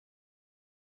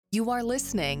You are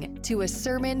listening to a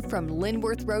sermon from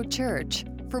Linworth Road Church.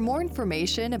 For more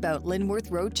information about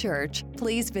Linworth Road Church,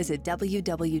 please visit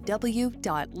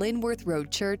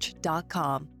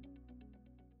www.linworthroadchurch.com.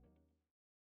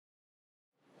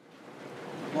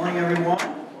 Good morning, everyone.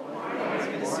 It's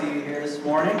good to see you here this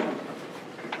morning.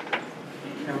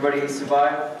 Everybody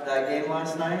survived that game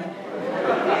last night?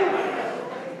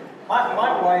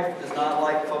 My wife does not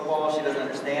like football. She doesn't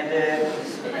understand it.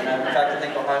 And in fact, I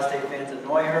think Ohio State fans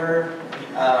annoy her.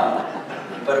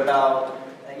 But about,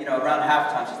 around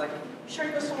halftime, she's like, "You sure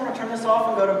you just want to turn this off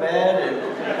and go to bed?"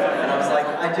 And I was like,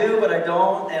 "I do, but I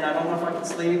don't. And I don't know if I can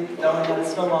sleep knowing that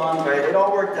it's still on." But it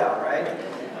all worked out, right?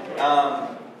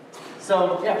 That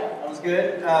was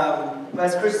good.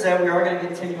 As Chris said, we are going to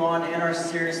continue on in our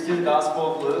series through the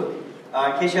Gospel of Luke.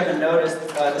 In case you haven't noticed,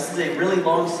 this is a really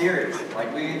long series.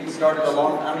 Like, we started I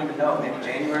don't even know, maybe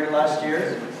January last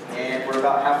year, and we're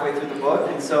about halfway through the book.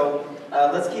 And so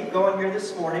let's keep going here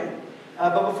this morning.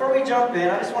 But before we jump in,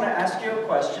 I just want to ask you a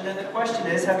question. And the question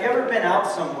is, have you ever been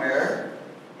out somewhere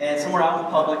out in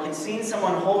public and seen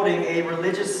someone holding a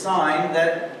religious sign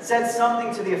that said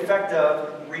something to the effect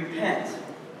of "repent,"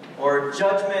 or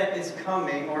 "judgment is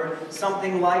coming," or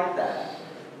something like that?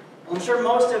 I'm sure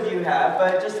most of you have,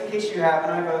 but just in case you haven't,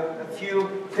 I have a few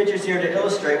pictures here to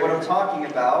illustrate what I'm talking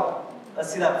about.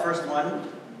 Let's see that first one.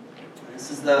 This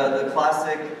is the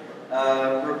classic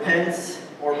 "repent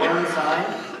or burn" sign.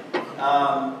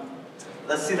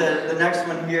 Let's see the next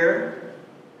one here.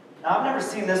 Now, I've never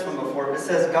seen this one before, but it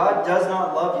says, "God does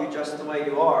not love you just the way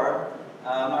you are."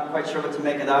 I'm not quite sure what to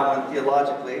make of that one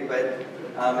theologically, but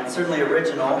it's certainly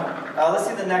original. Let's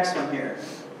see the next one here.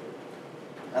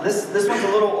 Now this one's a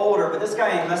little older, but this guy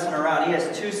ain't messing around. He has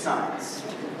two signs.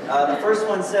 The first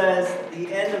one says, "The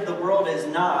end of the world is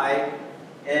nigh,"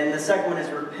 and the second one is,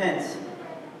 "Repent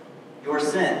your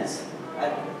sins."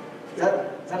 Is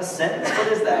that a sentence? What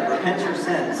is that? Repent your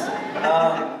sins.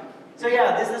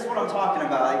 This is what I'm talking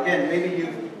about. Again, maybe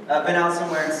you've been out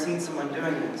somewhere and seen someone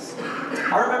doing this.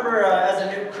 I remember as a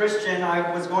new Christian, I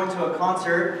was going to a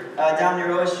concert down near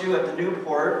OSU at the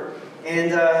Newport.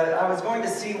 And I was going to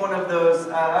see one of those,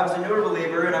 I was a newer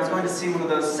believer, and I was going to see one of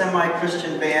those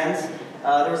semi-Christian bands.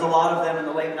 There was a lot of them in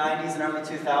the late 90s and early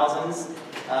 2000s.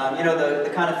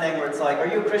 The kind of thing where it's like, "Are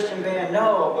you a Christian band?"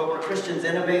 "No, but we're Christians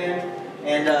in a band."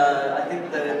 And I think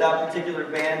that particular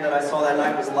band that I saw that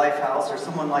night was Lifehouse or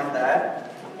someone like that.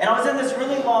 And I was in this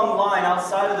really long line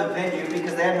outside of the venue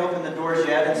because they hadn't opened the doors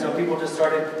yet, and so people just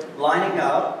started lining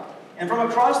up. And from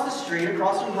across the street,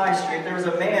 across from High Street, there was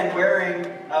a man wearing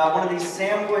one of these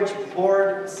sandwich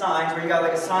board signs where you got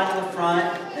like a sign in the front,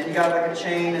 then you got like a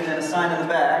chain, and then a sign in the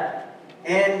back.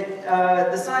 And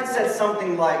the sign said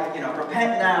something like,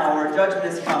 "Repent now," or "Judgment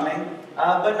is coming."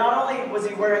 But not only was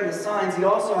he wearing the signs, he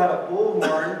also had a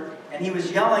bullhorn, and he was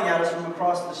yelling at us from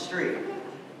across the street.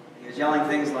 He was yelling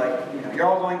things like, "You're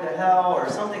all going to hell," or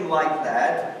something like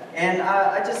that. And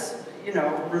I just,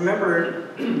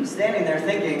 remember standing there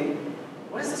thinking,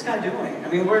 what is this guy doing? I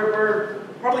mean, we're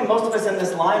probably most of us in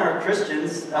this line are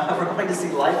Christians. We're going to see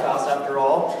Lifehouse after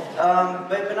all.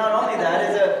 But not only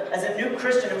that, as a new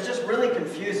Christian, it was just really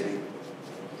confusing.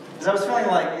 Because I was feeling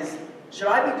like, should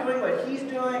I be doing what he's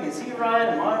doing? Is he right?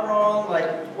 Am I wrong?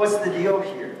 Like, what's the deal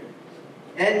here?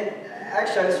 And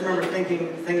actually, I just remember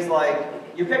thinking things like,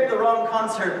 "You picked the wrong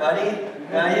concert, buddy.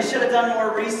 You should have done more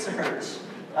research.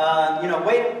 You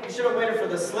should have waited for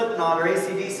the Slipknot or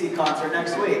AC/DC concert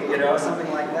next week,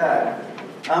 something like that."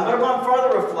 But upon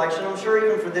further reflection, I'm sure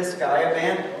even for this guy, a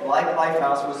band like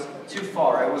Lifehouse was too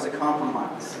far. It was a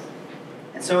compromise.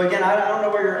 And so again, I don't know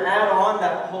where you're at on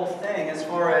that whole thing as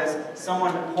far as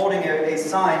someone holding a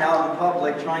sign out in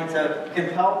public trying to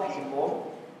compel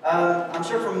people. I'm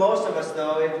sure for most of us,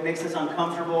 though, it makes us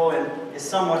uncomfortable and is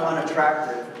somewhat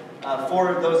unattractive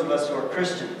for those of us who are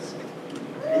Christians.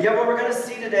 And yet what we're going to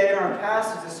see today in our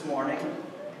passage this morning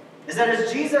is that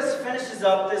as Jesus finishes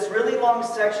up this really long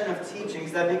section of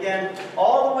teachings that began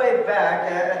all the way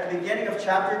back at the beginning of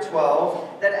chapter 12,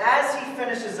 that as he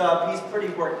finishes up, he's pretty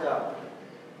worked up.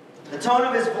 The tone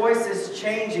of his voice is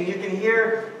changing. You can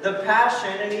hear the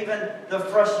passion and even the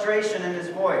frustration in his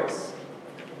voice.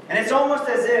 And it's almost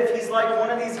as if he's like one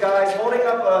of these guys holding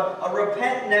up a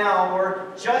 "repent now" or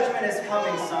 "judgment is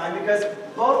coming" sign, because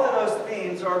both of those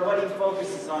themes are what he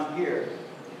focuses on here.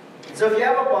 So if you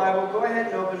have a Bible, go ahead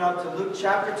and open up to Luke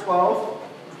chapter 12.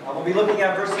 We'll be looking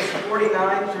at verses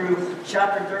 49 through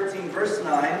chapter 13, verse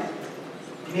 9.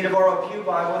 If you need to borrow a pew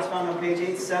Bible, it's found on page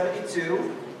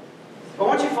 872. But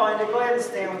once you find it, go ahead and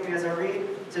stand with me as I read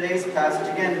today's passage.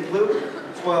 Again, Luke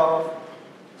 12,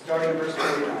 starting in verse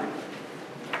 49.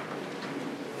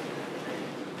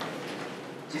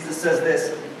 Jesus says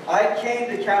this, I came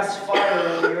to cast fire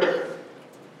on the earth,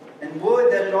 and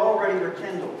would that it already were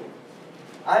kindled.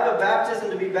 I have a baptism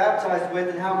to be baptized with,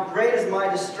 and how great is my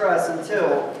distress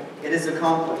until it is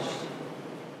accomplished.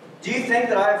 Do you think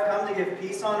that I have come to give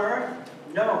peace on earth?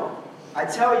 No, I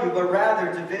tell you, but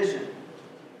rather division.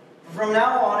 From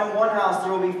now on, in one house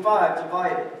there will be 5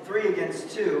 divided, 3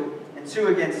 against 2, and 2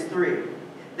 against 3.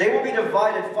 They will be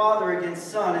divided, father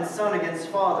against son, and son against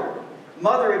father,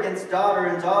 mother against daughter,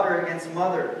 and daughter against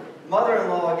mother,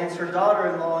 mother-in-law against her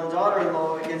daughter-in-law, and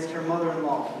daughter-in-law against her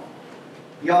mother-in-law.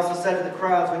 He also said to the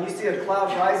crowds, when you see a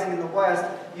cloud rising in the west,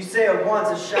 you say at once,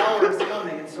 a shower is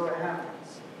coming, and so it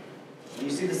happens. When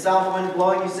you see the south wind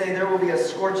blowing, you say there will be a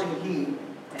scorching heat,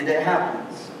 and it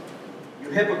happens. You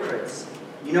hypocrites!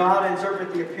 You know how to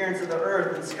interpret the appearance of the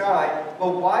earth and sky, but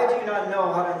why do you not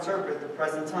know how to interpret the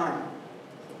present time?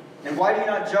 And why do you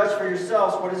not judge for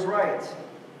yourselves what is right?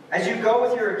 As you go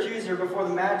with your accuser before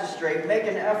the magistrate, make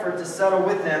an effort to settle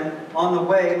with him on the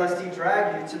way, lest he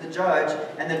drag you to the judge,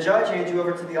 and the judge hand you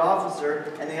over to the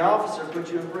officer, and the officer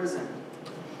put you in prison.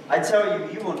 I tell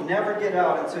you, you will never get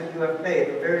out until you have paid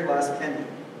the very last penny.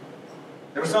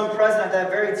 There was some present at that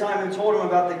very time who told him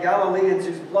about the Galileans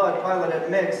whose blood Pilate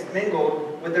had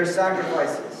mingled with their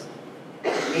sacrifices.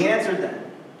 And he answered them,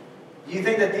 do you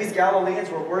think that these Galileans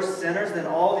were worse sinners than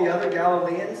all the other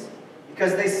Galileans,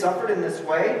 because they suffered in this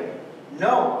way?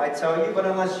 No, I tell you, but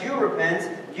unless you repent,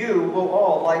 you will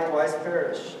all likewise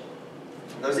perish.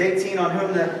 Those 18 on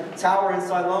whom the tower in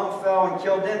Siloam fell and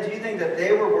killed them, do you think that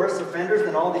they were worse offenders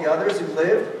than all the others who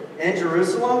lived in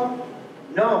Jerusalem?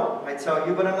 No, I tell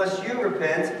you, but unless you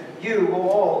repent, you will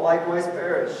all likewise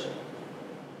perish.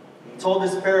 He told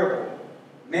this parable.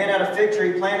 A man had a fig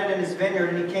tree planted in his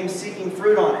vineyard, and he came seeking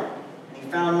fruit on it, and he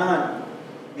found none.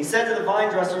 And he said to the vine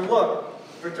dresser, look,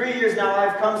 for 3 years now I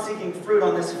have come seeking fruit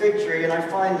on this fig tree, and I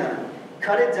find none.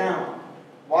 Cut it down.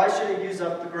 Why should it use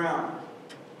up the ground?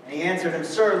 And he answered him,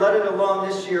 sir, let it alone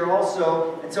this year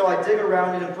also, until I dig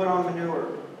around it and put on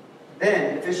manure.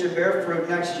 Then, if it should bear fruit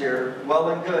next year, well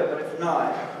and good, but if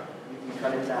not, you can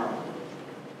cut it down.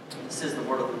 This is the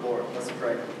word of the Lord. Let's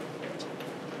pray.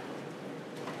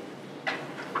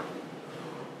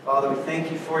 Father, we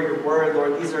thank you for your word,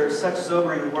 Lord. These are such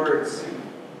sobering words.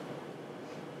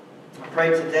 I pray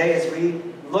today as we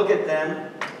look at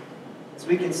them, as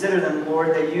we consider them,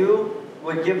 Lord, that you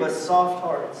would give us soft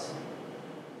hearts.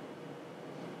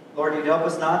 Lord, you'd help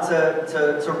us not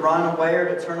to run away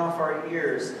or to turn off our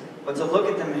ears, but to look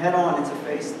at them head on and to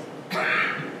face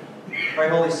them. Pray,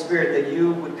 Holy Spirit, that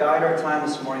you would guide our time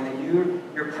this morning,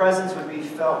 that your presence would be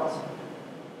felt.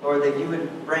 Lord, that you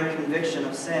would bring conviction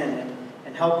of sin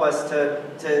and help us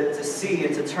to see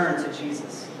and to turn to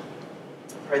Jesus.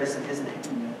 I pray this in his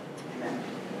name. Amen.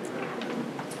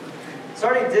 So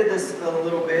I already did this a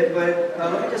little bit, but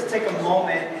let me just take a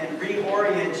moment and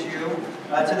reorient you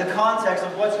to the context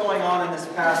of what's going on in this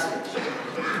passage.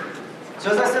 So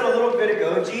as I said a little bit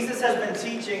ago, Jesus has been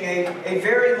teaching a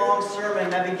very long sermon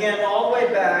that began all the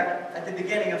way back at the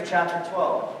beginning of chapter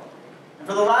 12. And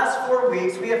for the last 4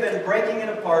 weeks, we have been breaking it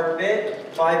apart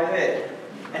bit by bit.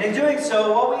 And in doing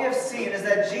so, what we have seen is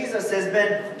that Jesus has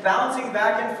been bouncing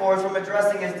back and forth from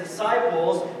addressing his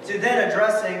disciples to then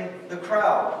addressing the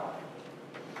crowd.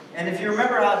 And if you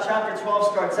remember how chapter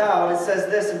 12 starts out, it says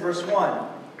this in verse 1.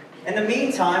 In the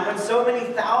meantime, when so many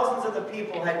thousands of the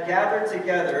people had gathered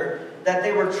together that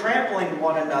they were trampling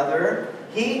one another,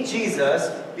 he, Jesus,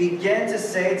 began to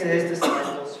say to his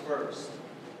disciples first.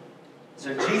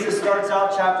 So Jesus starts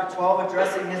out chapter 12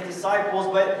 addressing his disciples,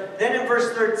 but then in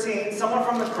verse 13, someone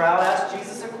from the crowd asks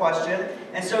Jesus a question,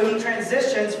 and so he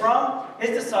transitions from his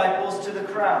disciples to the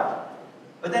crowd.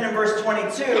 But then in verse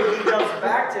 22, he jumps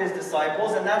back to his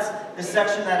disciples, and that's the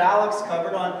section that Alex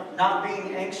covered on not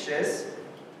being anxious.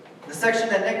 The section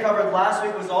that Nick covered last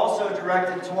week was also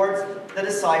directed towards the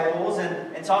disciples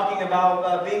and talking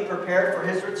about being prepared for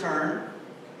his return.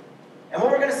 And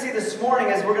what we're going to see this morning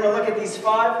is we're going to look at these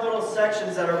 5 little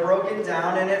sections that are broken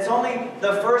down, and it's only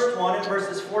the first one in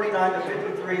verses 49 to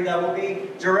 53 that will be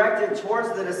directed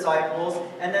towards the disciples,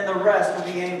 and then the rest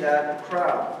will be aimed at the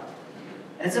crowd.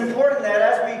 And it's important that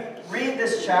as we read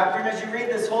this chapter, and as you read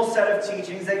this whole set of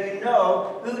teachings, that you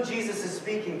know who Jesus is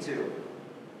speaking to.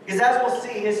 Because as we'll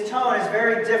see, his tone is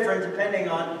very different depending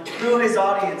on who his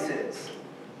audience is.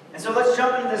 And so let's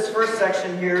jump into this first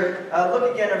section here.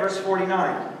 Look again at verse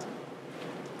 49.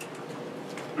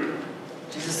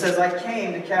 Jesus says, I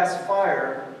came to cast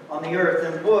fire on the earth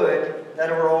and wood that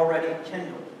were already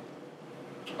kindled.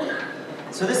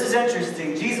 So this is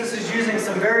interesting. Jesus is using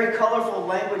some very colorful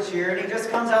language here, and he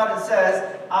just comes out and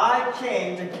says, I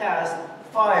came to cast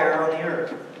fire on the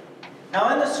earth.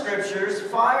 Now in the scriptures,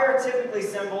 fire typically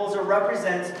symbols or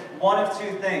represents one of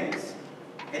two things.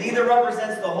 It either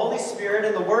represents the Holy Spirit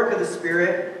and the work of the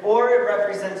Spirit, or it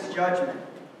represents judgment.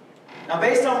 Now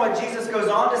based on what Jesus goes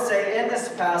on to say in this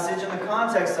passage, in the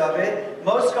context of it,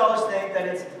 most scholars think that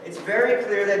it's very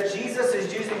clear that Jesus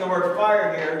is using the word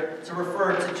fire here to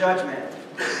refer to judgment.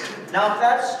 Now if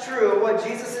that's true, what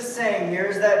Jesus is saying here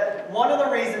is that one of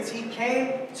the reasons he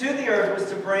came to the earth was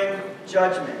to bring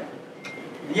judgment.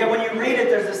 And yet when you read it,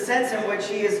 there's a sense in which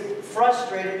he is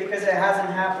frustrated because it hasn't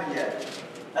happened yet.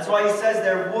 That's why he says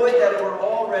there, would that it were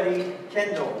already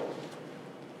kindled.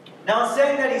 Now in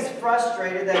saying that he's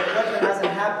frustrated that judgment hasn't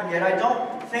happened yet, I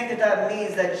don't think that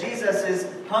means that Jesus is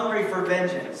hungry for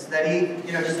vengeance, that he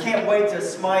just can't wait to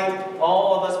smite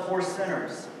all of us poor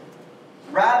sinners.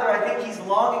 Rather, I think he's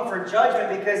longing for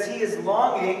judgment because he is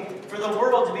longing for the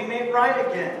world to be made right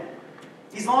again.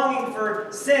 He's longing for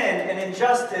sin and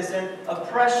injustice and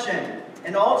oppression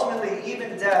and ultimately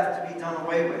even death to be done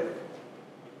away with.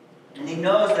 And he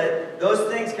knows that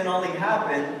those things can only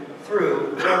happen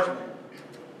through judgment.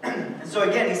 And so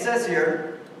again, he says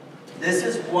here, this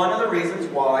is one of the reasons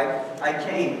why I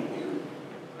came.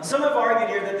 Now, some have argued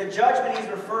here that the judgment he's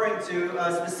referring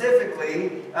to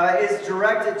specifically is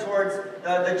directed towards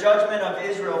the judgment of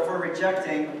Israel for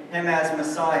rejecting him as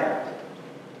Messiah.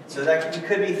 So that you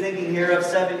could be thinking here of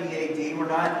 70 AD. We're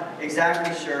not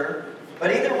exactly sure.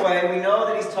 But either way, we know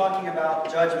that he's talking about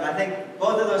judgment. I think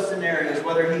both of those scenarios,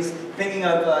 whether he's thinking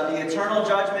of the eternal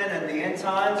judgment and the end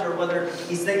times, or whether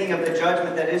he's thinking of the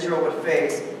judgment that Israel would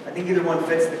face, I think either one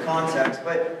fits the context.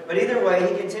 But either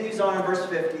way, he continues on in verse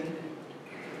 50.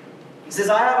 He says,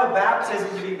 I have a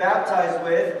baptism to be baptized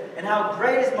with, and how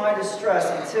great is my distress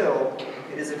until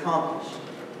it is accomplished.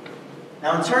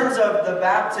 Now, in terms of the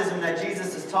baptism that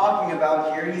Jesus is talking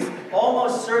about here, he's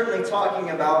almost certainly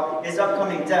talking about his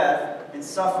upcoming death and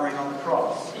suffering on the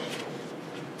cross.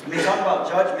 When we talk about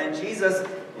judgment, Jesus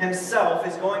himself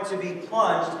is going to be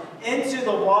plunged into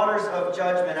the waters of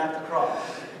judgment at the cross.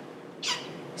 You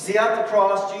see, at the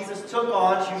cross, Jesus took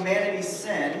on humanity's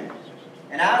sin,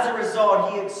 and as a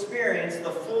result, he experienced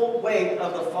the full weight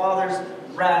of the Father's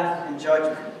wrath and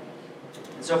judgment.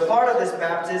 And so part of this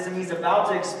baptism he's about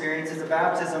to experience is a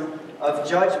baptism of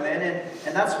judgment.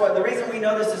 And that's what the reason we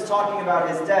know this is talking about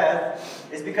his death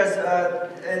is because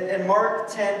in Mark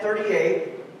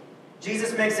 10:38,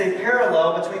 Jesus makes a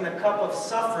parallel between the cup of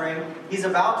suffering he's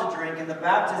about to drink and the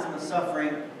baptism of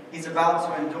suffering he's about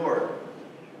to endure.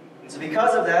 So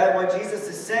because of that, what Jesus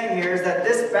is saying here is that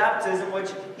this baptism, which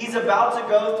he's about to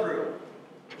go through,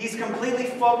 he's completely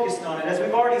focused on it. As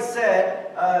we've already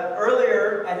said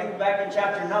earlier, I think back in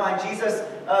chapter 9, Jesus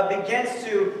begins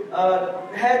to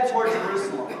head towards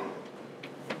Jerusalem.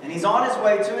 And he's on his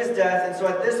way to his death, and so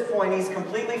at this point he's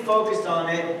completely focused on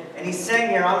it, and he's saying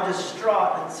here, I'm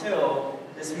distraught until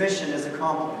this mission is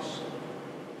accomplished.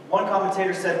 One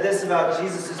commentator said this about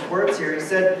Jesus' words here. He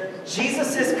said,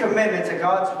 Jesus' commitment to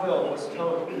God's will was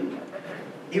total.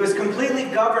 He was completely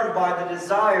governed by the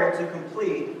desire to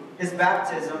complete his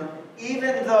baptism,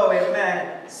 even though it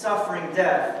meant suffering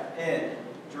death in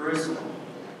Jerusalem.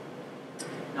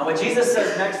 Now what Jesus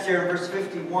says next here in verse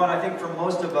 51, I think for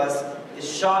most of us, is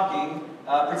shocking,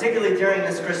 particularly during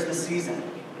this Christmas season.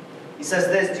 He says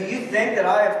this, do you think that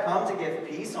I have come to give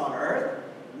peace on earth?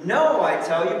 No, I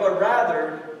tell you, but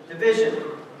rather division.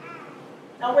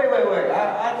 Now wait.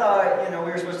 I thought,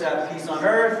 we were supposed to have peace on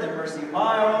earth and mercy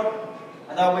mild.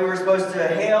 I thought we were supposed to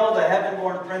hail the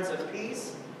heaven-born Prince of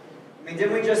Peace.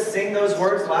 Didn't we just sing those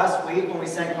words last week when we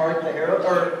sang Hark the Herald?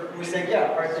 Or when we sang,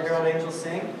 Hark the Herald Angels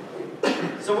Sing?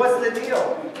 So what's the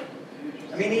deal?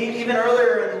 Even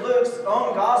earlier in Luke's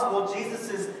own gospel,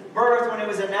 Jesus' birth, when it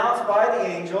was announced by the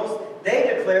angels,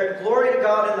 they declared, glory to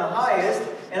God in the highest,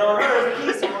 and on earth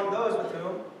peace among those with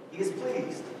whom he is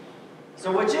pleased.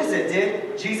 So which is it?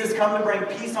 Did Jesus come to bring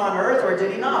peace on earth, or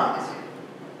did he not?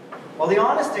 Well, the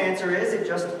honest answer is, it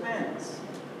just depends.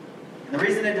 And the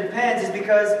reason it depends is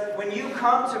because when you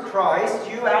come to Christ,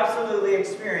 you absolutely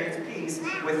experience peace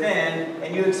within,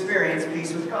 and you experience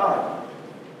peace with God.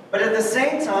 But at the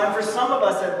same time, for some of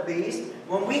us at least,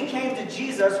 when we came to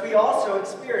Jesus, we also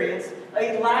experienced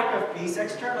a lack of peace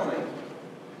externally.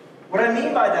 What I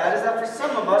mean by that is that for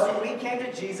some of us, when we came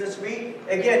to Jesus, we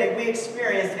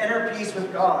experienced inner peace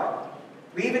with God.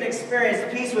 We even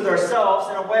experienced peace with ourselves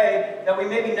in a way that we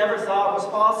maybe never thought was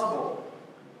possible.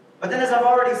 But then, as I've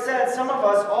already said, some of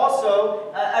us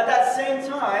also, at that same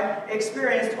time,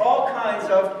 experienced all kinds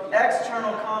of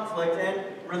external conflict and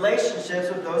relationships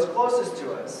with those closest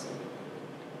to us.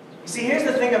 You see, here's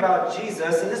the thing about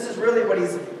Jesus, and this is really what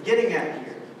he's getting at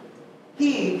here.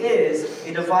 He is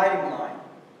a dividing line.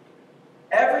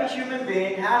 Every human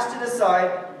being has to decide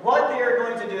what they are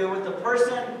going to do with the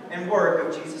person and work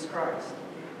of Jesus Christ.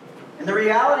 And the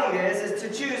reality is to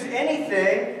choose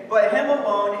anything but Him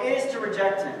alone is to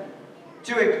reject Him.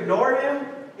 To ignore Him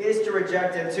is to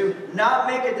reject Him. To not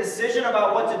make a decision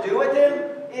about what to do with Him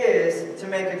is to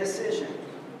make a decision.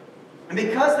 And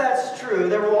because that's true,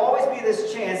 there will always be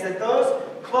this chance that those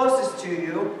closest to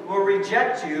you will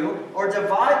reject you or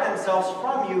divide themselves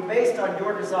from you based on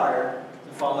your desire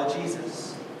to follow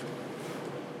Jesus.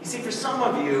 You see, for some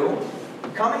of you,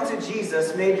 coming to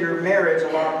Jesus made your marriage a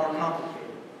lot more complicated.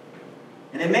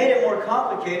 And it made it more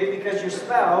complicated because your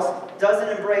spouse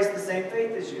doesn't embrace the same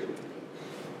faith as you.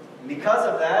 And because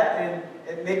of that,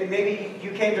 and maybe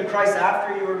you came to Christ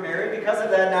after you were married, because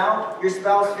of that now your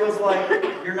spouse feels like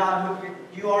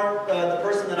you aren't the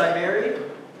person that I married.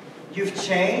 You've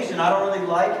changed, and I don't really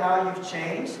like how you've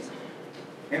changed.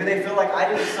 Maybe they feel like I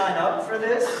didn't sign up for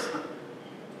this.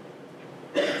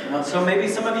 So maybe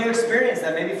some of you experienced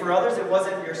that. Maybe for others it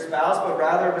wasn't your spouse, but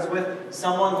rather it was with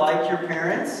someone like your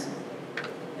parents.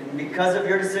 And because of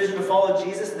your decision to follow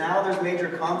Jesus, now there's major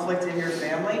conflict in your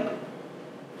family.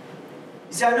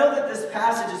 You see, I know that this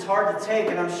passage is hard to take,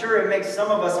 and I'm sure it makes some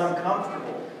of us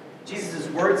uncomfortable. Jesus'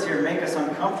 words here make us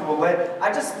uncomfortable, but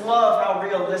I just love how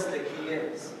realistic He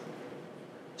is.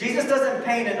 Jesus doesn't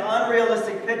paint an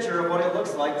unrealistic picture of what it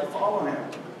looks like to follow Him.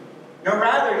 No,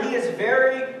 rather, He is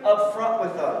very upfront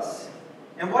with us.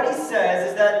 And what He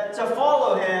says is that to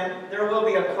follow Him, there will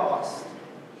be a cost.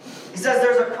 He says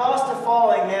there's a cost to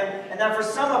following Him, and that for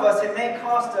some of us, it may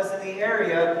cost us in the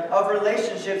area of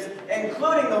relationships,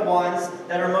 including the ones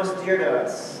that are most dear to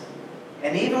us.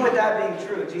 And even with that being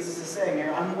true, Jesus is saying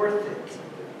here, I'm worth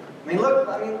it. Look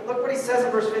what He says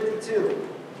in verse 52.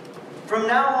 From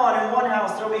now on, in one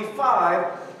house, there will be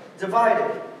 5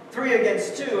 divided, 3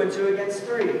 against 2 and 2 against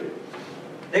 3.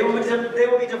 They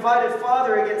will be divided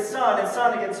father against son and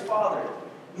son against father,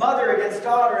 mother against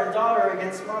daughter and daughter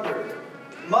against mother,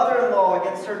 mother-in-law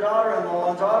against her daughter-in-law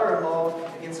and daughter-in-law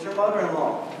against her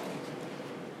mother-in-law.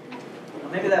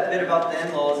 Maybe that bit about the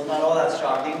in-laws is not all that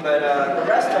shocking, but the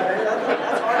rest of it,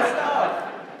 that's hard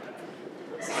stuff.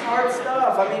 This is hard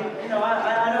stuff.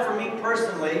 I know for me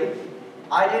personally,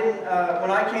 I didn't,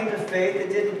 when I came to faith, it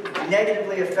didn't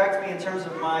negatively affect me in terms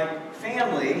of my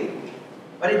family,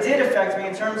 but it did affect me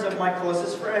in terms of my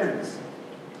closest friends.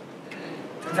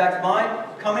 In fact, my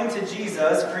coming to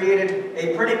Jesus created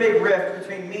a pretty big rift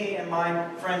between me and my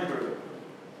friend group.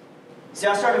 See,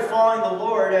 I started following the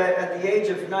Lord at the age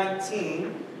of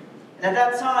 19, and at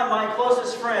that time, my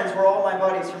closest friends were all my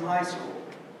buddies from high school.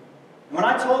 And when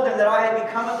I told them that I had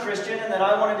become a Christian and that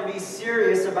I wanted to be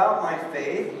serious about my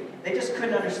faith, they just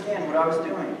couldn't understand what I was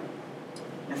doing.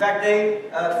 In fact, they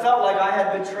felt like I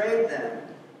had betrayed them.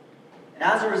 And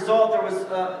as a result,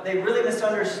 they really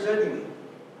misunderstood me.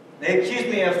 They accused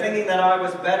me of thinking that I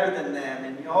was better than them.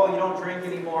 And, you don't drink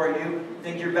anymore. You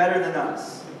think you're better than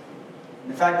us.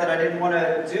 And the fact that I didn't want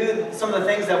to do some of the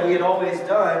things that we had always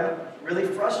done really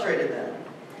frustrated them.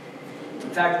 In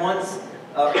fact, once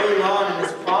early on in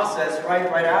this process,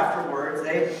 right afterwards,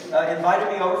 they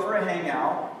invited me over for a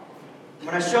hangout.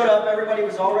 When I showed up, everybody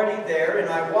was already there, and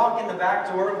I walk in the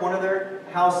back door of one of their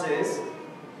houses,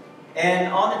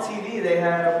 and on the TV they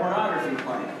had a pornography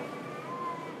playing.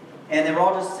 And they were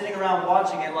all just sitting around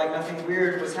watching it like nothing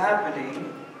weird was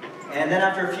happening. And then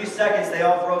after a few seconds, they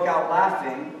all broke out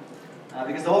laughing,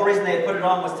 because the whole reason they had put it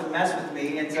on was to mess with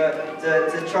me and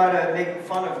to try to make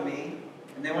fun of me.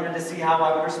 And they wanted to see how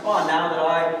I would respond now that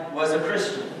I was a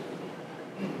Christian.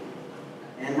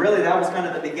 And really, that was kind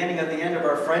of the beginning of the end of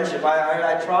our friendship.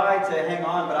 I tried to hang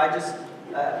on, but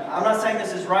I'm not saying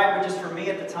this is right, but just for me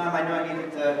at the time, I knew I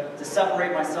needed to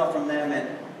separate myself from them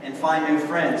and find new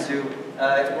friends who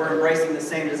were embracing the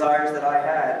same desires that I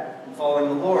had and following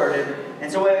the Lord.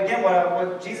 And so again,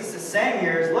 what Jesus is saying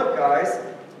here is, look, guys,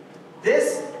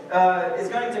 this is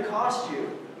going to cost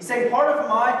you. He's saying part of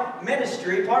my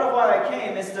ministry, part of why I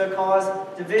came, is to cause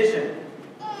division.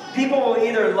 People will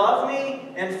either love me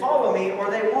and follow me, or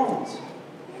they won't.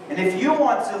 And if you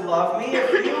want to love me,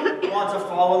 if you want to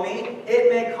follow me,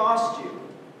 it may cost you.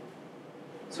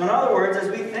 So in other words, as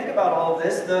we think about all of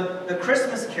this, the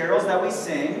Christmas carols that we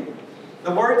sing,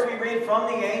 the words we read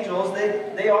from the angels,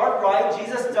 they are right.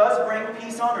 Jesus does bring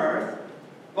peace on earth.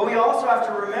 But we also have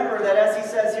to remember that, as he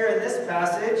says here in this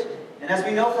passage, and as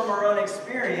we know from our own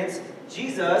experience,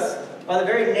 Jesus, by the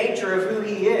very nature of who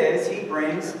he is, he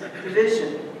brings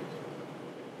division.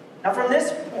 Now from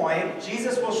this point,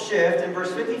 Jesus will shift in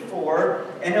verse 54,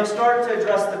 and he'll start to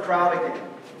address the crowd again.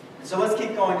 So let's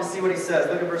keep going to see what he says.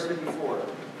 Look at verse 54.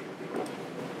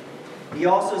 He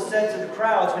also said to the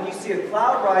crowds, when you see a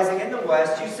cloud rising in the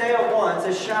west, you say at once,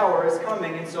 a shower is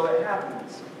coming, and so it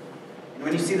happens. And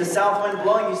when you see the south wind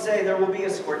blowing, you say, there will be a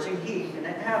scorching heat, and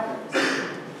it happens.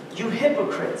 You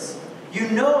hypocrites! You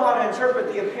know how to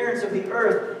interpret the appearance of the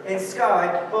earth and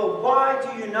sky, but why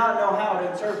do you not know how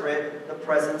to interpret the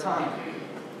present time?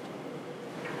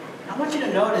 I want you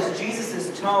to notice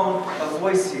Jesus' tone of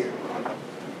voice here.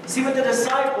 See, with the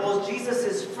disciples, Jesus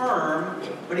is firm,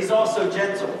 but he's also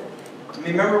gentle.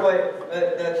 Remember what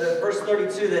the verse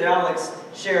 32 that Alex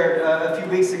shared a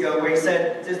few weeks ago, where he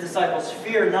said to his disciples,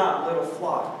 "Fear not, little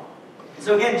flock."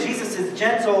 So again, Jesus is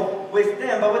gentle with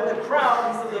them, but with the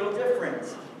crowd, he's a little different.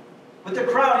 With the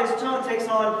crowd, his tone takes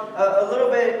on a little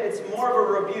bit, it's more of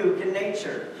a rebuke in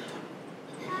nature.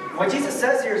 What Jesus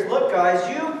says here is, look guys,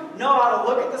 you know how to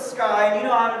look at the sky and you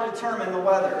know how to determine the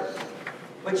weather.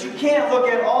 But you can't look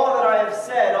at all that I have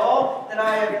said, all that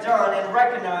I have done, and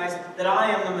recognize that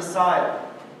I am the Messiah,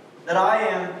 that I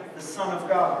am the Son of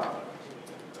God.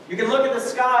 You can look at the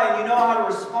sky and you know how to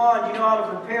respond, you know how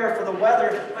to prepare for the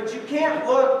weather, but you can't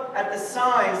look at the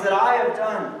signs that I have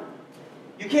done.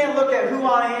 You can't look at who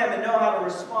I am and know how to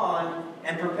respond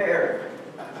and prepare.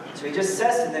 So he just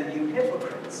says to them, you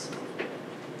hypocrites.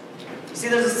 You see,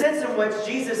 there's a sense in which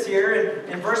Jesus here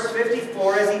in verse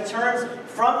 54, as he turns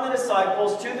from the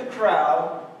disciples to the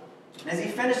crowd, and as he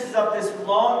finishes up this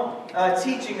long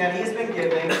teaching that he has been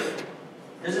giving,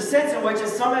 there's a sense in which,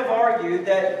 as some have argued,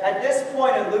 that at this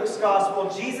point in Luke's gospel,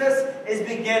 Jesus is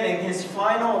beginning his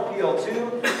final appeal to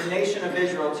the nation of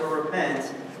Israel to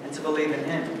repent and to believe in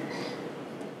him.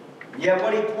 Yet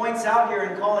what he points out here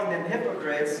in calling them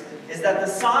hypocrites is that the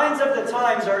signs of the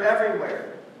times are everywhere.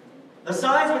 The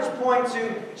signs which point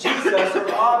to Jesus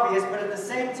are obvious, but at the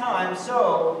same time,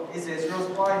 so is Israel's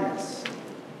blindness.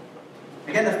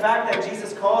 Again, the fact that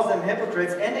Jesus calls them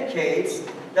hypocrites indicates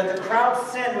that the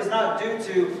crowd's sin was not due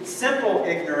to simple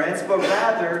ignorance, but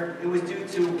rather it was due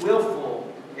to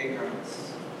willful ignorance.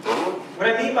 What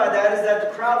I mean by that is that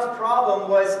the crowd's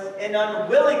problem was an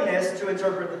unwillingness to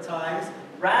interpret the times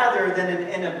rather than an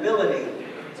inability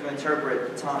to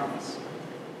interpret the times.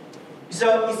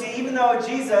 So, you see, even though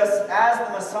Jesus, as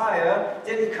the Messiah,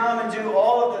 didn't come and do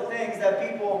all of the things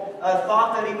that people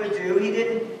thought that he would do, he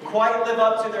didn't quite live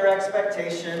up to their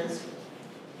expectations.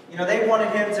 You know, they wanted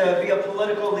him to be a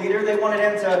political leader. They wanted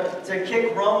him to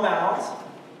kick Rome out.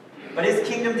 But his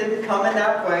kingdom didn't come in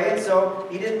that way, and so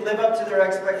he didn't live up to their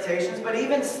expectations. But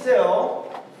even still,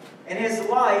 in his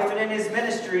life and in his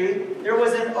ministry, there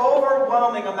was an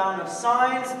overwhelming amount of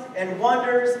signs and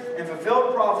wonders and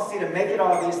fulfilled prophecy to make it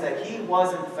obvious that he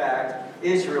was, in fact,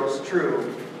 Israel's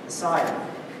true Messiah.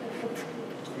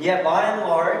 Yet, by and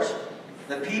large,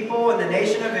 the people and the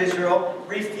nation of Israel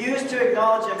refused to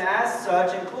acknowledge him as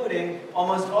such, including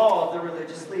almost all of the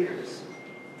religious leaders.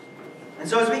 And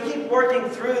so as we keep working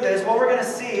through this, what we're going to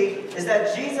see is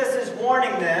that Jesus is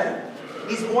warning them.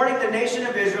 He's warning the nation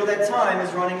of Israel that time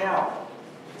is running out.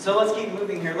 So let's keep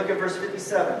moving here. Look at verse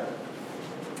 57.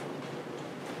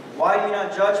 Why do you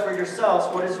not judge for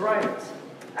yourselves what is right?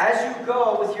 As you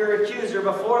go with your accuser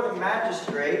before the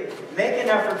magistrate, make an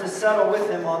effort to settle with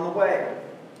him on the way,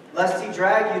 lest he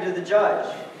drag you to the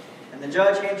judge, and the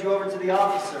judge hand you over to the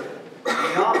officer,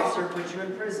 and the officer put you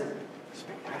in prison.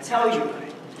 I tell you,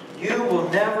 you will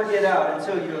never get out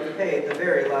until you have paid the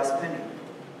very last penny.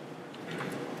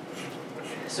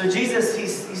 So Jesus,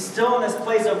 he's still in this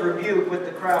place of rebuke with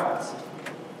the crowds.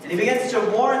 And he begins to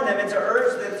warn them and to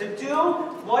urge them to do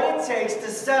what it takes to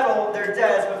settle their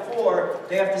debts before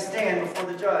they have to stand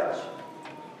before the judge.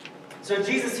 So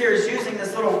Jesus here is using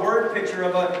this little word picture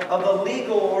of a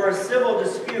legal or a civil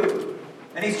dispute.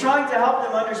 And he's trying to help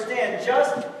them understand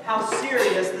just how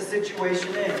serious the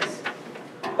situation is.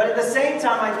 But at the same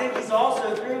time, I think he's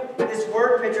also, through this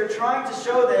word picture, trying to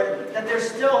show them that there's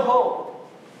still hope.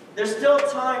 There's still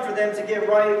time for them to get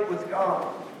right with God.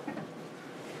 You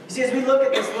see, as we look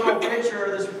at this little picture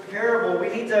or this parable, we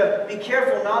need to be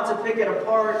careful not to pick it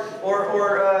apart or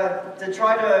to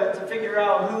try to figure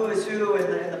out who is who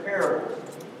in the parable.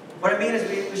 What I mean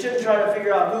is we shouldn't try to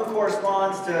figure out who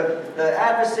corresponds to the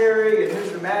adversary and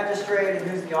who's the magistrate and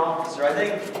who's the officer. I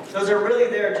think those are really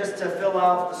there just to fill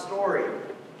out the story.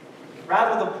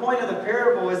 Rather, the point of the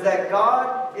parable is that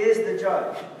God is the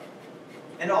judge.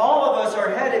 And all of us are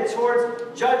headed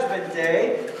towards Judgment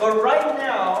Day. But right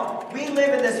now, we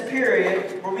live in this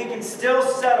period where we can still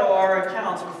settle our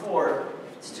accounts before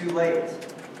it's too late.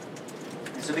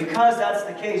 And so because that's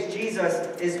the case, Jesus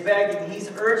is begging,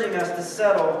 he's urging us to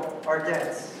settle our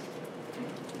debts.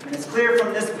 And it's clear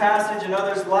from this passage and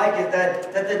others like it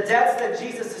that the debts that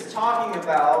Jesus is talking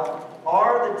about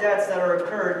are the debts that are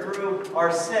incurred through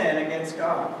our sin against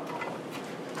God.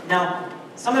 Now,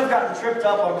 some have gotten tripped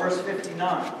up on verse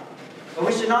 59. But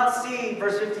we should not see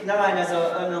verse 59 as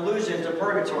an allusion to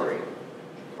purgatory.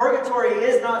 Purgatory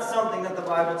is not something that the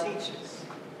Bible teaches.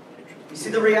 You see,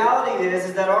 the reality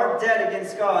is that our debt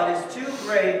against God is too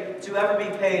great to ever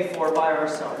be paid for by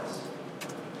ourselves.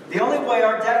 The only way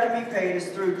our debt can be paid is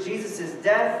through Jesus'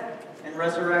 death and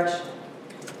resurrection.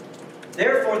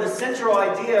 Therefore, the central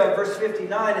idea of verse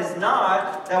 59 is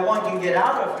not that one can get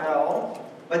out of hell,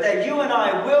 but that you and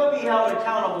I will be held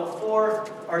accountable for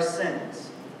our sins.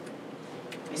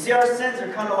 You see, our sins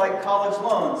are kind of like college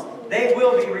loans. They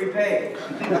will be repaid.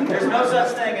 There's no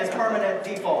such thing as permanent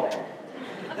defaulting.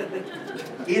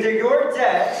 Either your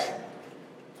debt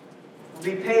will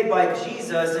be paid by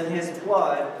Jesus and His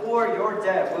blood, or your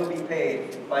debt will be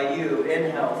paid by you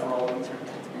in hell for all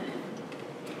eternity.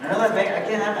 I know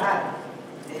that,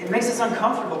 it makes us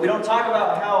uncomfortable. We don't talk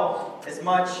about hell as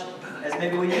much as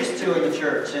maybe we used to in the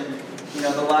church in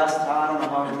the last, I don't know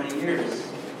how many years.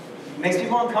 It makes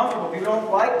people uncomfortable. People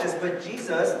don't like this, but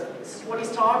Jesus, this is what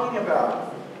He's talking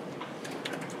about.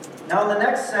 Now in the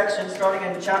next section, starting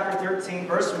in chapter 13,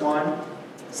 verse 1,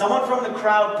 someone from the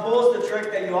crowd pulls the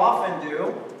trick that you often do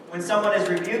when someone is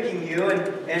rebuking you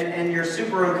and you're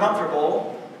super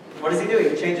uncomfortable. What does he do?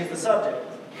 He changes the subject.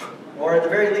 Or at the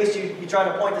very least, you try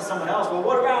to point to someone else. Well,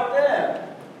 what about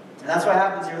them? And that's what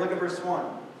happens here. Look at verse 1.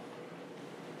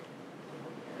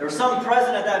 There was some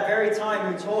present at that very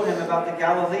time who told him about the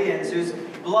Galileans whose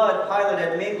blood Pilate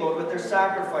had mingled with their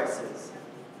sacrifices.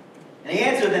 And he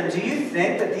answered them, "Do you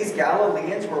think that these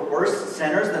Galileans were worse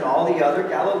sinners than all the other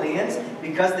Galileans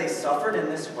because they suffered in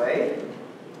this way?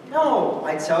 No,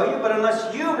 I tell you, but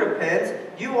unless you repent,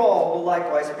 you all will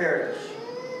likewise perish.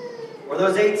 Or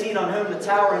those 18 on whom the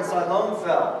tower in Siloam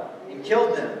fell and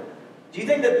killed them, do you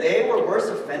think that they were worse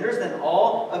offenders than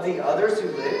all of the others who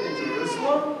lived in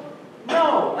Jerusalem?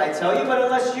 No, I tell you, but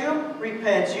unless you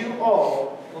repent, you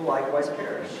all will likewise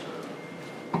perish."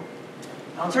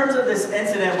 Now, in terms of this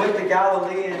incident with the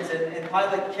Galileans and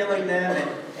Pilate killing them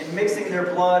and mixing their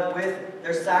blood with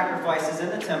their sacrifices in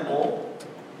the temple,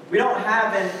 we don't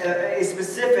have a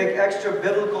specific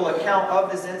extra-biblical account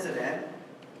of this incident.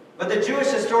 But the Jewish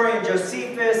historian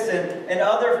Josephus and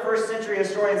other first-century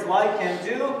historians like him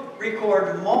do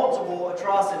record multiple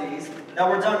atrocities that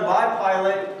were done by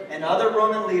Pilate and other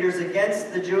Roman leaders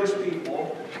against the Jewish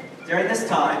people during this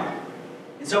time.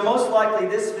 And so most likely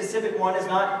this specific one is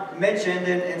not mentioned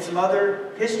in some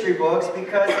other history books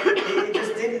because it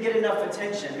just didn't get enough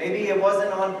attention. Maybe it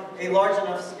wasn't on a large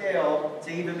enough scale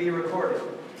to even be recorded.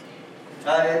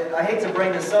 I hate to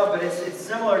bring this up, but it's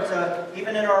similar to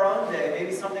even in our own day,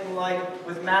 maybe something like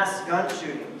with mass gun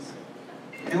shootings.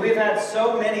 And we've had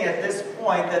so many at this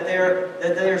point that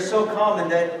they're so common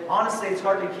that honestly it's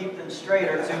hard to keep them straight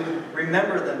or to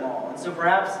remember them all. And so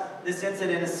perhaps this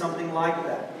incident is something like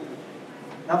that.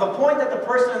 Now the point that the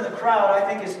person in the crowd, I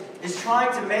think, is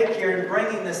trying to make here in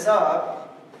bringing this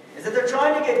up is that they're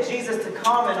trying to get Jesus to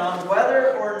comment on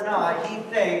whether or not he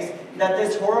thinks that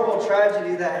this horrible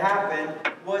tragedy that happened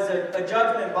was a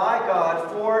judgment by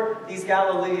God for these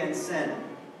Galileans' sin.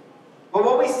 But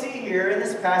what we see here in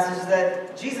this passage is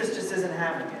that Jesus just isn't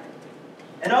having it.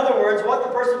 In other words, what the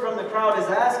person from the crowd is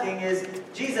asking is,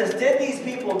 Jesus, did these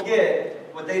people get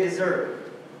what they deserved?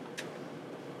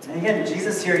 And again,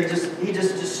 Jesus here, he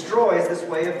just destroys this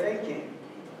way of thinking.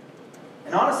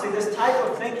 And honestly, this type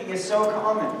of thinking is so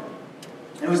common.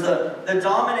 It was the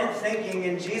dominant thinking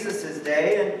in Jesus'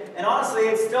 day, and honestly,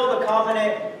 it's still the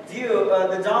dominant view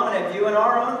in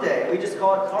our own day. We just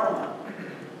call it karma.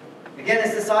 Again,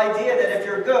 it's this idea that if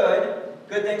you're good,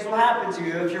 good things will happen to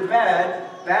you. If you're bad,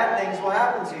 bad things will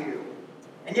happen to you.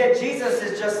 And yet Jesus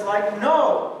is just like,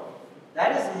 no,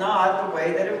 that is not the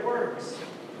way that it works.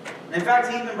 And in fact,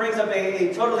 he even brings up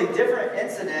a totally different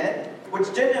incident,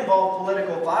 which didn't involve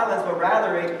political violence, but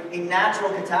rather a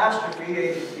natural catastrophe,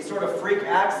 a sort of freak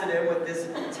accident with this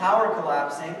tower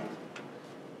collapsing.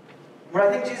 What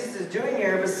I think Jesus is doing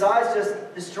here, besides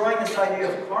just destroying this idea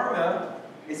of karma,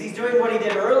 is he's doing what he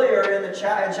did earlier in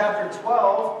chapter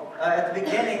 12, at the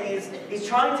beginning. He's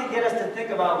trying to get us to think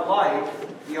about life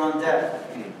beyond death.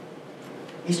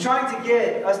 He's trying to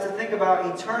get us to think about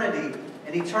eternity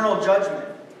and eternal judgment.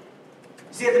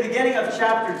 You see, at the beginning of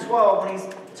chapter 12, when he's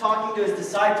talking to his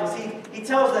disciples, he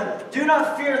tells them, do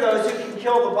not fear those who can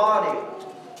kill the body.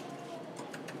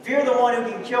 Fear the one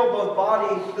who can kill both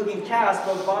body, who can cast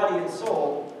both body and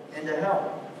soul into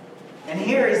hell. And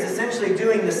here he's essentially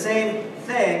doing the same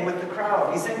thing with the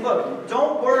crowd. He's saying, look,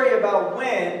 don't worry about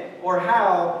when or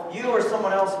how you or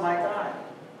someone else might die.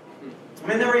 I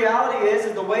mean, the reality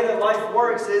is the way that life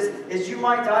works is you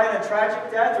might die in a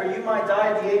tragic death, or you might die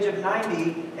at the age of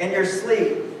 90 in your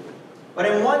sleep. But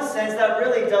in one sense, that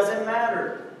really doesn't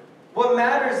matter. What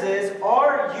matters is,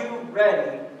 are you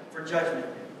ready for judgment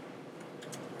day?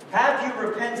 Have you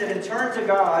repented and turned to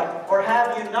God, or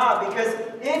have you not? Because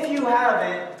if you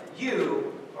haven't,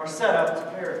 you are set up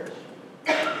to perish.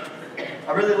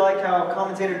 I really like how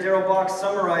commentator Darrell Bock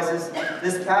summarizes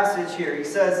this passage here. He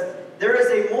says, there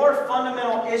is a more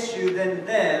fundamental issue than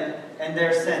them and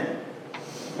their sin.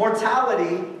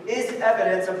 Mortality is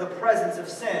evidence of the presence of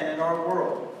sin in our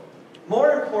world.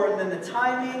 More important than the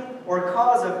timing or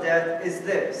cause of death is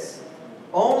this: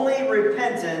 only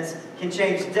repentance can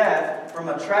change death from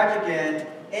a tragic end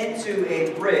into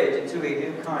a bridge, into a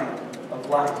new kind of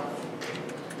life.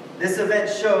 This event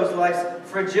shows life's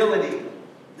fragility.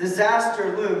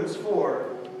 Disaster looms for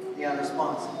the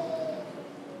unresponsive.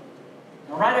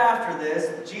 Now, right after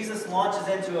this, Jesus launches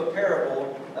into a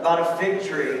parable about a fig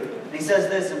tree. And he says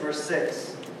this in verse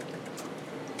 6.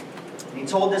 And he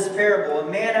told this parable: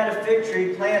 a man had a fig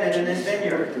tree planted in his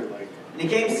vineyard. And he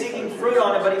came seeking fruit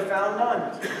on it, but he found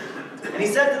none. And he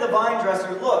said to the vine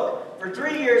dresser, look, for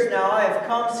 3 years now I have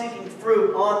come seeking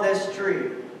fruit on this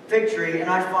fig tree, and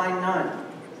I find none.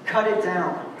 Cut it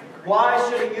down. Why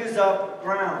should it use up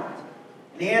ground?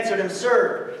 And he answered him,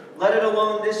 sir, let it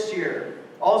alone this year,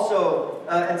 also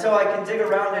until I can dig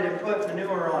around it and put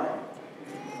manure on it.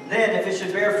 Then, if it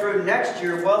should bear fruit next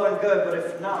year, well and good, but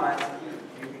if not,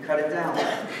 you can cut it down.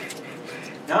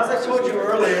 Now, as I told you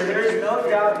earlier, there is no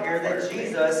doubt here that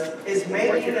Jesus is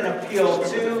making an appeal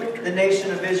to the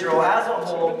nation of Israel as a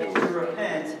whole to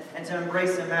repent and to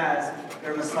embrace Him as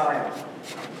their Messiah.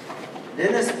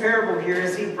 In this parable here,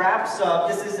 as he wraps up,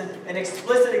 this is an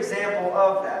explicit example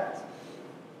of that.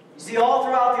 You see, all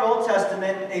throughout the Old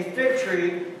Testament, a fig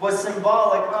tree was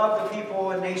symbolic of the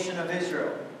people and nation of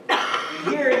Israel.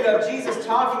 And here you have Jesus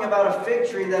talking about a fig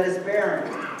tree that is barren,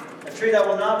 a tree that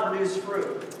will not produce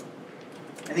fruit.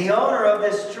 And the owner of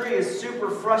this tree is super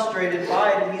frustrated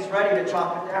by it, and he's ready to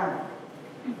chop it down.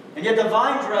 And yet the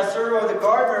vine dresser, or the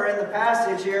gardener in the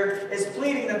passage here, is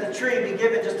pleading that the tree be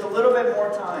given just a little bit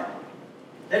more time.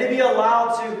 That he be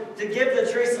allowed to give the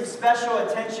tree some special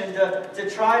attention, to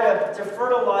try to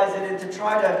fertilize it and to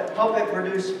try to help it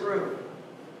produce fruit.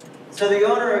 So the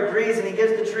owner agrees, and he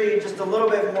gives the tree just a little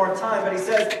bit more time. But he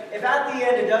says, if at the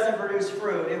end it doesn't produce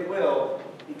fruit, it will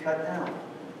be cut down.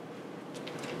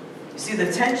 You see, the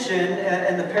tension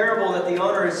and the parable that the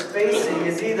owner is facing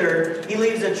is either he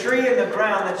leaves a tree in the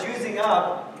ground that's using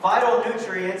up vital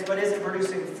nutrients but isn't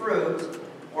producing fruit,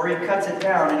 or he cuts it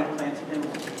down and he plants a new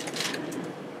one.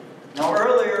 Now,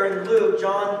 earlier in Luke,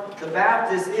 John the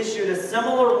Baptist issued a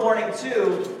similar warning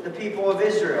to the people of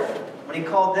Israel when he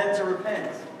called them to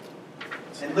repent.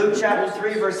 In Luke chapter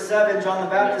 3, verse 7, John the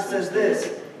Baptist says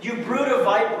this: "You brood of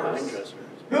vipers,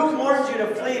 who warned you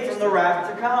to flee from the wrath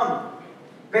to come?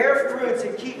 Bear fruits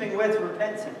in keeping with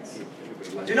repentance.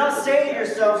 Do not say to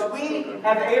yourselves, 'We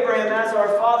have Abraham as our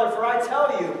father,' for I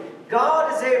tell you,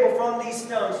 God is able from these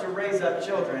stones to raise up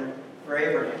children for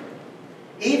Abraham.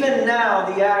 Even now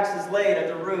the axe is laid at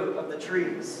the root of the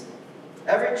trees.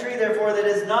 Every tree, therefore, that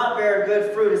does not bear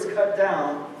good fruit is cut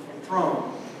down and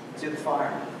thrown into the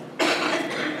fire."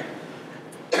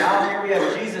 Now here we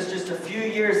have Jesus just a few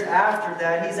years after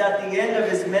that. He's at the end of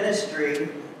his ministry.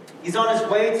 He's on his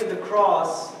way to the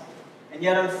cross. And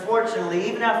yet, unfortunately,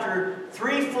 even after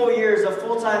 3 full years of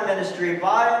full-time ministry,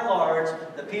 by and large,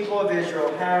 the people of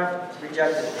Israel have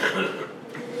rejected him.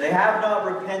 They have not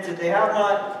repented. They have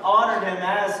not honored him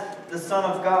as the Son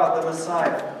of God, the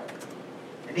Messiah.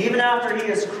 And even after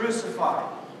he is crucified,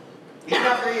 even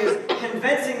after he is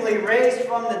convincingly raised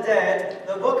from the dead,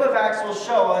 the book of Acts will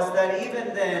show us that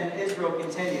even then Israel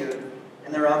continued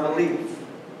in their unbelief.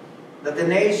 That the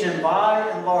nation, by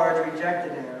and large,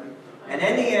 rejected him. And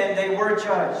in the end, they were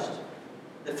judged.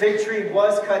 The fig tree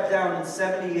was cut down in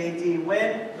 70 AD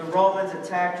when the Romans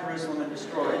attacked Jerusalem and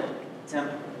destroyed the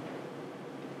temple.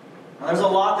 Now, there's a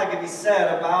lot that can be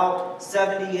said about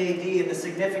 70 AD and the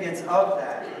significance of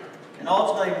that. And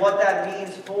ultimately what that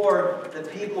means for the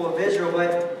people of Israel.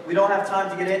 But we don't have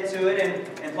time to get into it.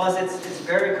 And plus it's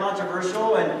very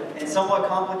controversial and somewhat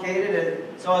complicated.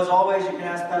 And so as always, you can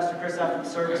ask Pastor Chris after the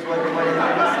service what he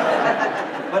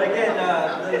thinks. But again,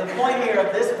 the point here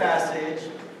of this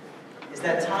passage is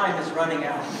that time is running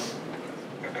out.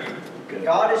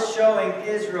 God is showing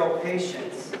Israel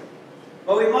patience.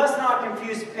 But we must not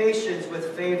confuse patience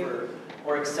with favor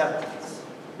or acceptance.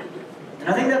 And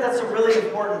I think that that's a really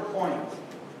important point.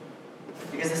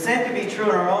 Because the same can be true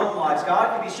in our own lives.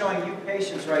 God could be showing you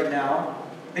patience right now.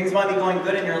 Things might be going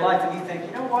good in your life, and you think,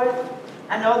 you know what?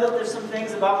 I know that there's some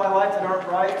things about my life that aren't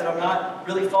right, that I'm not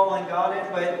really following God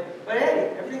in, but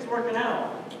hey, everything's working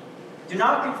out. Do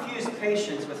not confuse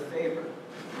patience with favor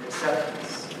or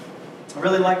acceptance. I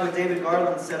really like what David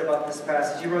Garland said about this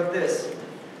passage. He wrote this: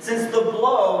 since the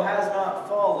blow has not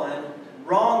fallen,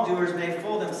 wrongdoers may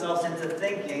fool themselves into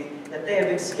thinking that they have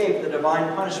escaped the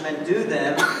divine punishment due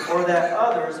them, or that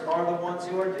others are the ones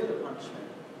who are due the punishment.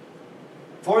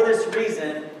 For this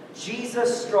reason,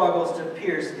 Jesus struggles to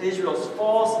pierce Israel's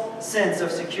false sense of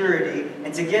security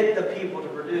and to get the people to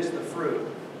produce the fruit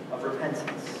of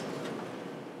repentance.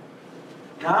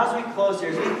 Now, as we close here,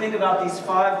 as we think about these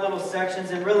 5 little sections,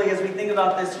 and really as we think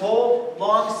about this whole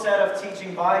long set of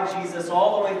teaching by Jesus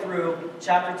all the way through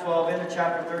chapter 12 into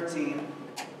chapter 13,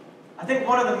 I think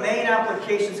one of the main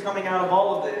applications coming out of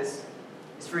all of this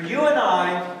is for you and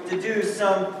I to do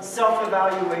some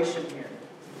self-evaluation here.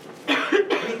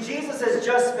 I mean, Jesus has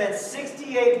just spent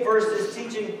 68 verses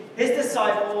teaching his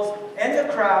disciples and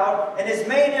the crowd, and his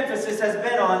main emphasis has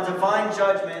been on divine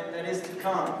judgment that is to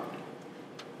come.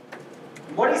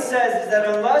 What he says is that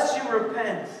unless you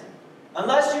repent,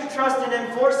 unless you trust in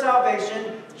him for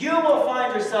salvation, you will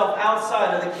find yourself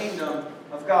outside of the kingdom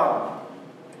of God.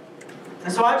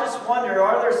 And so I just wonder,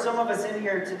 are there some of us in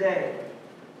here today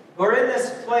who are in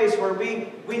this place where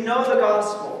we know the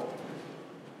gospel?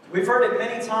 We've heard it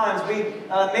many times. We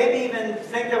maybe even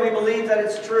think that we believe that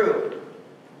it's true.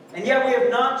 And yet we have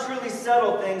not truly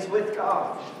settled things with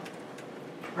God.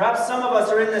 Perhaps some of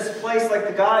us are in this place like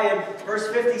the guy in verse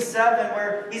 57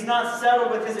 where he's not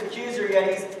settled with his accuser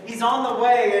yet. He's on the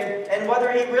way, and whether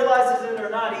he realizes it or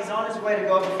not, he's on his way to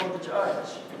go before the judge.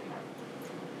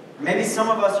 Maybe some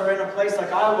of us are in a place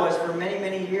like I was for many,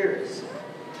 many years.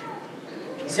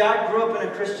 You see, I grew up in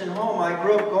a Christian home. I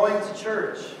grew up going to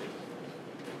church.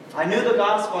 I knew the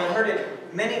gospel. I heard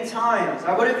it many times.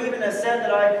 I would have even said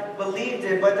that I believed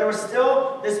it, but there was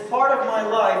still this part of my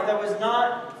life that was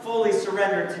not fully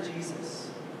surrendered to Jesus.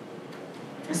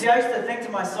 You see, I used to think to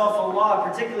myself a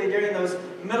lot, particularly during those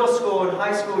middle school and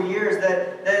high school years,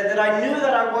 that I knew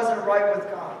that I wasn't right with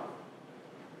God.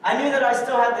 I knew that I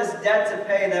still had this debt to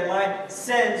pay, that my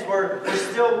sins were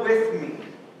still with me.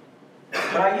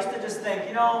 But I used to just think,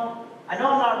 I know I'm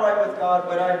not right with God,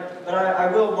 but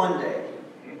I will one day.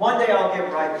 One day I'll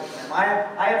get right with him.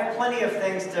 I have plenty of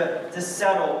things to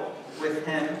settle with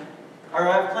him. Or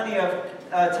I have plenty of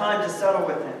time to settle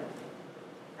with him.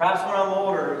 Perhaps when I'm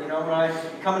older, when I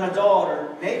become an adult,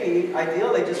 or maybe,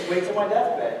 ideally, just wait till my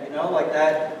deathbed, like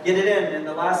that. Get it in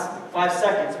the last 5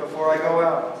 seconds before I go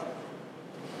out.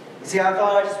 You see, I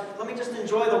thought, let me just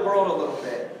enjoy the world a little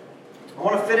bit. I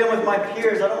want to fit in with my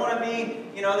peers. I don't want to be,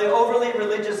 the overly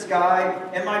religious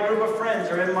guy in my group of friends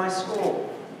or in my school.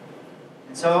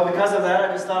 And so because of that,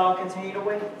 I just thought I'll continue to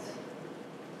wait.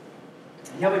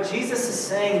 Yeah, what Jesus is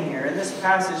saying here in this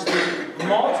passage through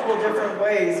multiple different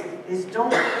ways is don't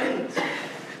wait.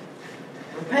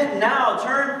 Repent now.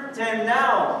 Turn to him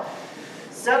now.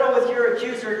 Settle with your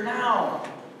accuser now.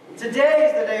 Today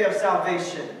is the day of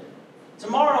salvation.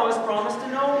 Tomorrow is promised to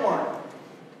no one.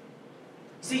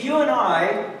 See, you and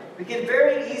I, we can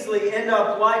very easily end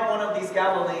up like one of these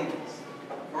Galileans.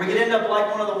 Or we could end up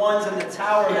like one of the ones in the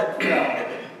tower that fell.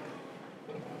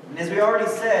 And as we already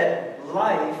said,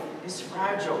 life is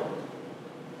fragile.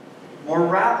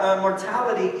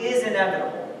 Mortality is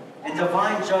inevitable. And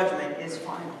divine judgment is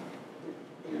final.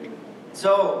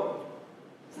 So,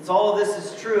 since all of this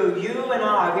is true, you and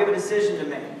I, we have a decision to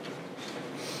make.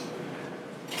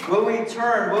 Will we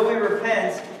turn, will we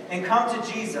repent, and come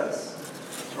to Jesus?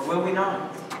 Or will we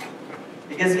not?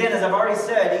 Because again, as I've already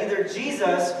said, either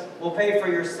Jesus will pay for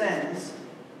your sins,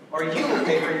 or you will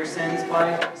pay for your sins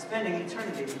by spending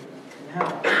eternity in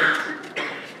hell.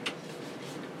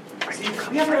 See,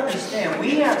 we have to understand,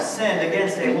 we have sinned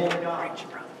against a holy God.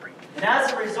 And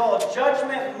as a result,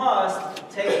 judgment must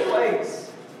take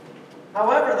place.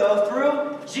 However, though,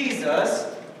 through Jesus,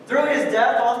 through his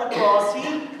death on the cross,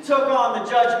 he took on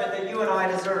the judgment that you and I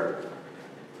deserve.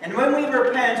 And when we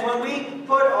repent, when we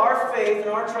put our faith and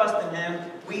our trust in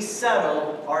him, we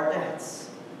settle our debts.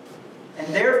 And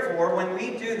therefore, when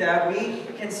we do that, we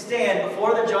can stand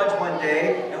before the judge one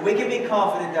day, and we can be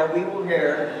confident that we will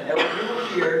hear,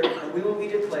 and we will be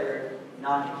declared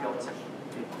not guilty.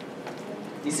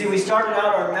 You see, we started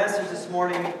out our message this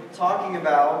morning talking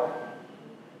about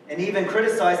and even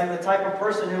criticizing the type of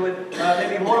person who would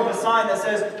maybe hold up a sign that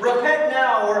says, repent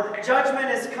now, or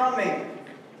judgment is coming.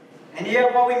 And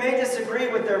yet, while we may disagree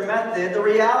with their method, the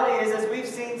reality is, as we've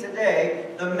seen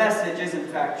today, the message is in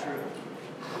fact true.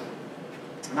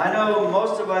 And I know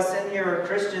most of us in here are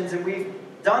Christians, and we've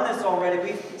done this already.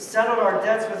 We've settled our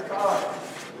debts with God.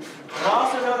 But I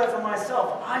also know that for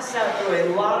myself, I sat through a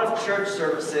lot of church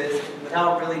services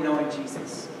without really knowing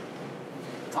Jesus.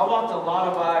 I walked a lot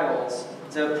of aisles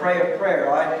to pray a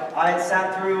prayer. I had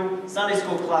sat through Sunday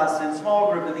school class and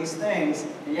small group and these things,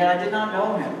 and yet I did not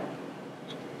know him.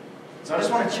 So I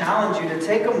just want to challenge you to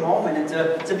take a moment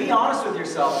and to be honest with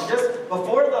yourself. And just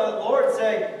before the Lord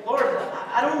say, Lord,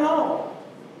 I don't know.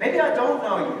 Maybe I don't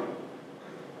know you.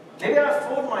 Maybe I've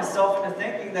fooled myself into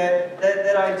thinking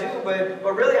that I do,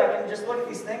 but really I can just look at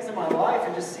these things in my life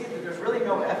and just see that there's really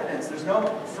no evidence. There's no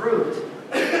fruit.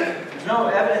 There's no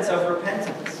evidence of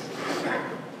repentance.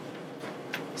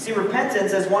 You see,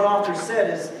 repentance, as one author said,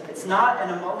 it's not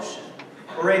an emotion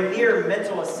or a mere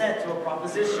mental assent to a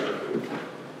proposition.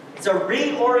 It's a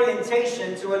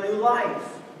reorientation to a new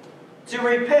life. To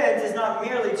repent is not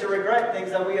merely to regret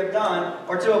things that we have done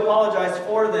or to apologize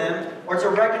for them or to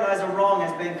recognize a wrong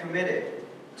has been committed.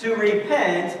 To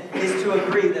repent is to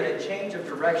agree that a change of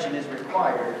direction is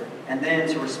required and then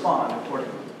to respond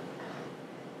accordingly.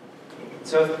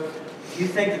 So if you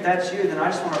think that that's you, then I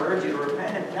just want to urge you to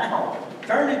repent now.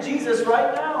 Turn to Jesus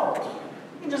right now.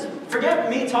 You can just forget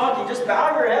me talking. Just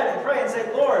bow your head and pray and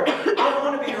say, Lord, I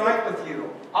want to be right with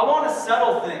you. I want to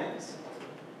settle things.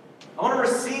 I want to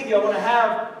receive you. I want to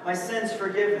have my sins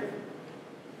forgiven.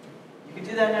 You can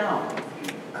do that now.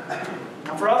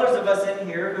 Now, for others of us in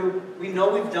here who we know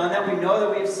we've done that, we know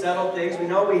that we've settled things, we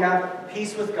know we have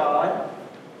peace with God,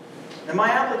 then my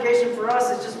application for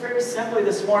us is just very simply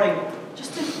this morning,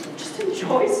 just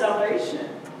enjoy salvation.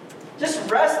 Just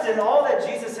rest in all that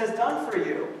Jesus has done for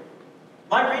you.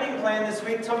 My reading plan this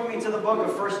week took me to the book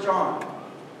of 1 John.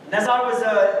 And as I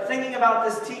was thinking about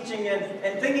this teaching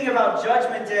and thinking about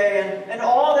Judgment Day and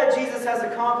all that Jesus has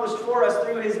accomplished for us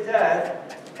through his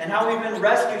death and how we've been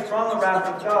rescued from the wrath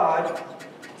of God,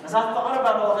 as I thought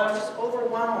about all that, I was just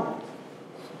overwhelmed.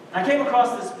 And I came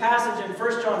across this passage in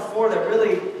 1 John 4 that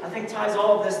really, I think, ties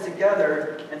all of this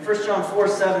together. And 1 John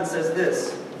 4:7 says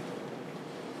this,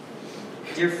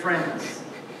 Dear friends,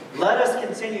 let us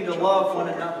continue to love one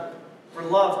another, for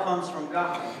love comes from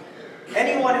God.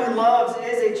 Anyone who loves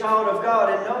is a child of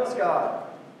God and knows God.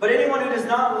 But anyone who does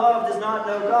not love does not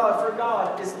know God, for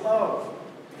God is love.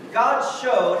 God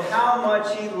showed how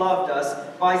much he loved us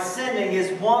by sending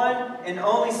his one and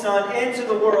only Son into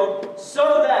the world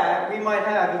so that we might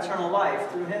have eternal life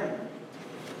through him.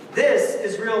 This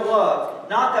is real love,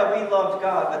 not that we loved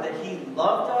God, but that he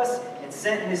loved us and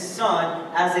sent his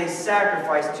Son as a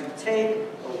sacrifice to take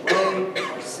away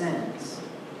our sins.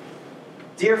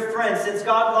 Dear friends, since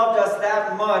God loved us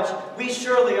that much, we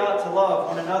surely ought to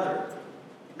love one another.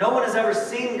 No one has ever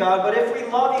seen God, but if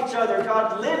we love each other,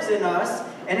 God lives in us,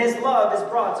 and his love is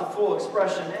brought to full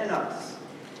expression in us.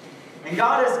 And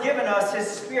God has given us his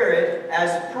Spirit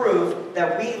as proof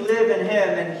that we live in him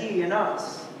and he in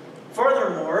us.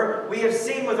 Furthermore, we have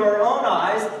seen with our own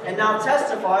eyes and now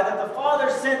testify that the Father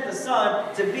sent the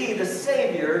Son to be the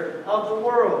Savior of the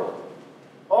world.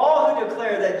 All who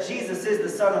declare that Jesus is the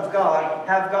Son of God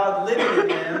have God living in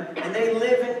them, and they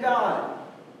live in God.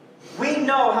 We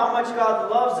know how much God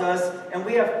loves us, and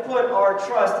we have put our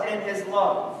trust in his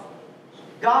love.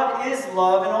 God is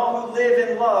love, and all who live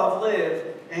in love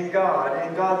live in God,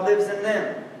 and God lives in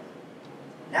them.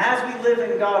 And as we live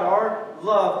in God, our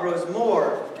love grows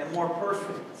more and more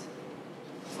perfect.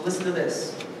 So listen to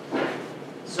this.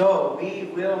 So we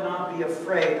will not be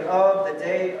afraid of the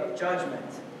day of judgment,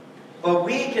 but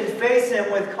we can face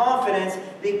him with confidence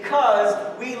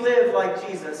because we live like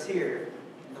Jesus here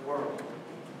in the world.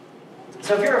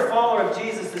 So if you're a follower of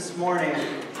Jesus this morning,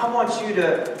 I want you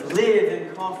to live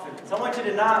in confidence. I want you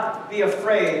to not be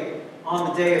afraid on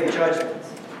the day of judgment.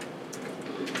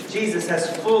 Jesus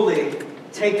has fully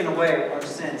taken away our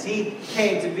sins. He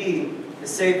came to be the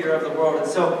Savior of the world.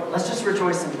 And so let's just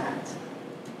rejoice in that.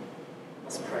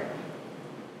 Let's pray.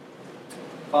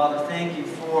 Father, thank you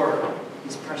for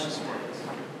these precious words.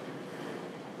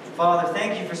 Father,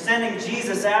 thank you for sending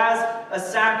Jesus as a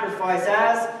sacrifice,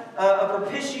 as a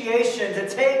propitiation to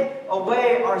take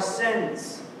away our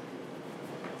sins.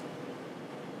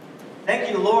 Thank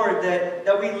you, Lord,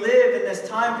 that we live in this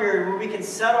time period where we can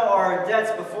settle our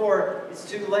debts before it's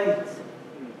too late.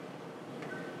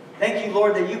 Thank you,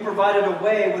 Lord, that you provided a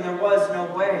way when there was no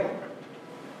way.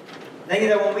 Thank you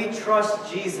that when we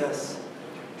trust Jesus,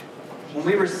 when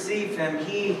we receive him,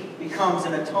 he becomes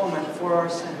an atonement for our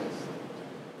sins.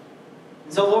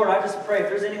 And so, Lord, I just pray if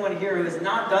there's anyone here who has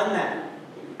not done that,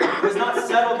 who has not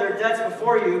settled their debts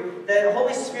before you, that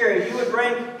Holy Spirit, you would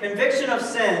bring conviction of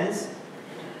sins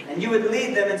and you would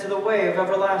lead them into the way of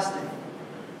everlasting.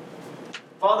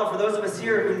 Father, for those of us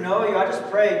here who know you, I just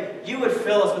pray you would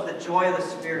fill us with the joy of the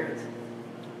Spirit.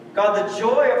 God, the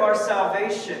joy of our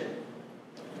salvation.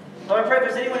 Lord, I pray if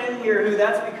there's anyone in here who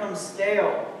that's become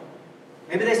stale.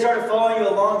 Maybe they started following you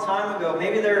a long time ago.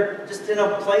 Maybe they're just in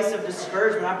a place of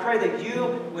discouragement. I pray that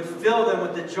you would fill them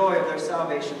with the joy of their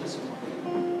salvation this morning.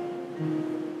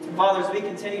 Father, as we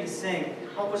continue to sing,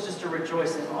 help us just to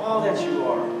rejoice in all that you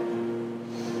are.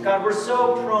 God, we're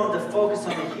so prone to focus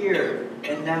on the here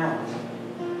and now.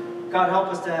 God, help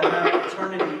us to have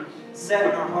eternity set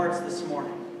in our hearts this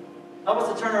morning. Help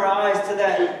us to turn our eyes to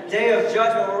that day of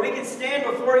judgment where we can stand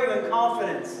before you in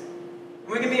confidence.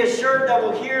 And we can be assured that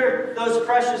we'll hear those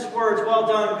precious words, well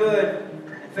done, good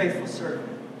and faithful servant.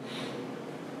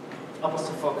 Help us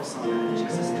to focus on that in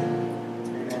Jesus' name.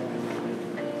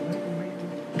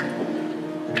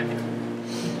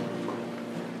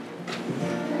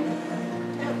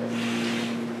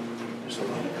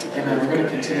 Amen. We're going to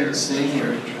continue to sing.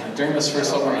 During this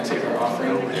first song, we're going to take our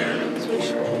offering.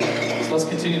 So let's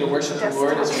continue to worship the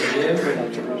Lord as we give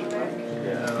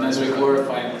and as we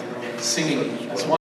glorify Him, singing as one.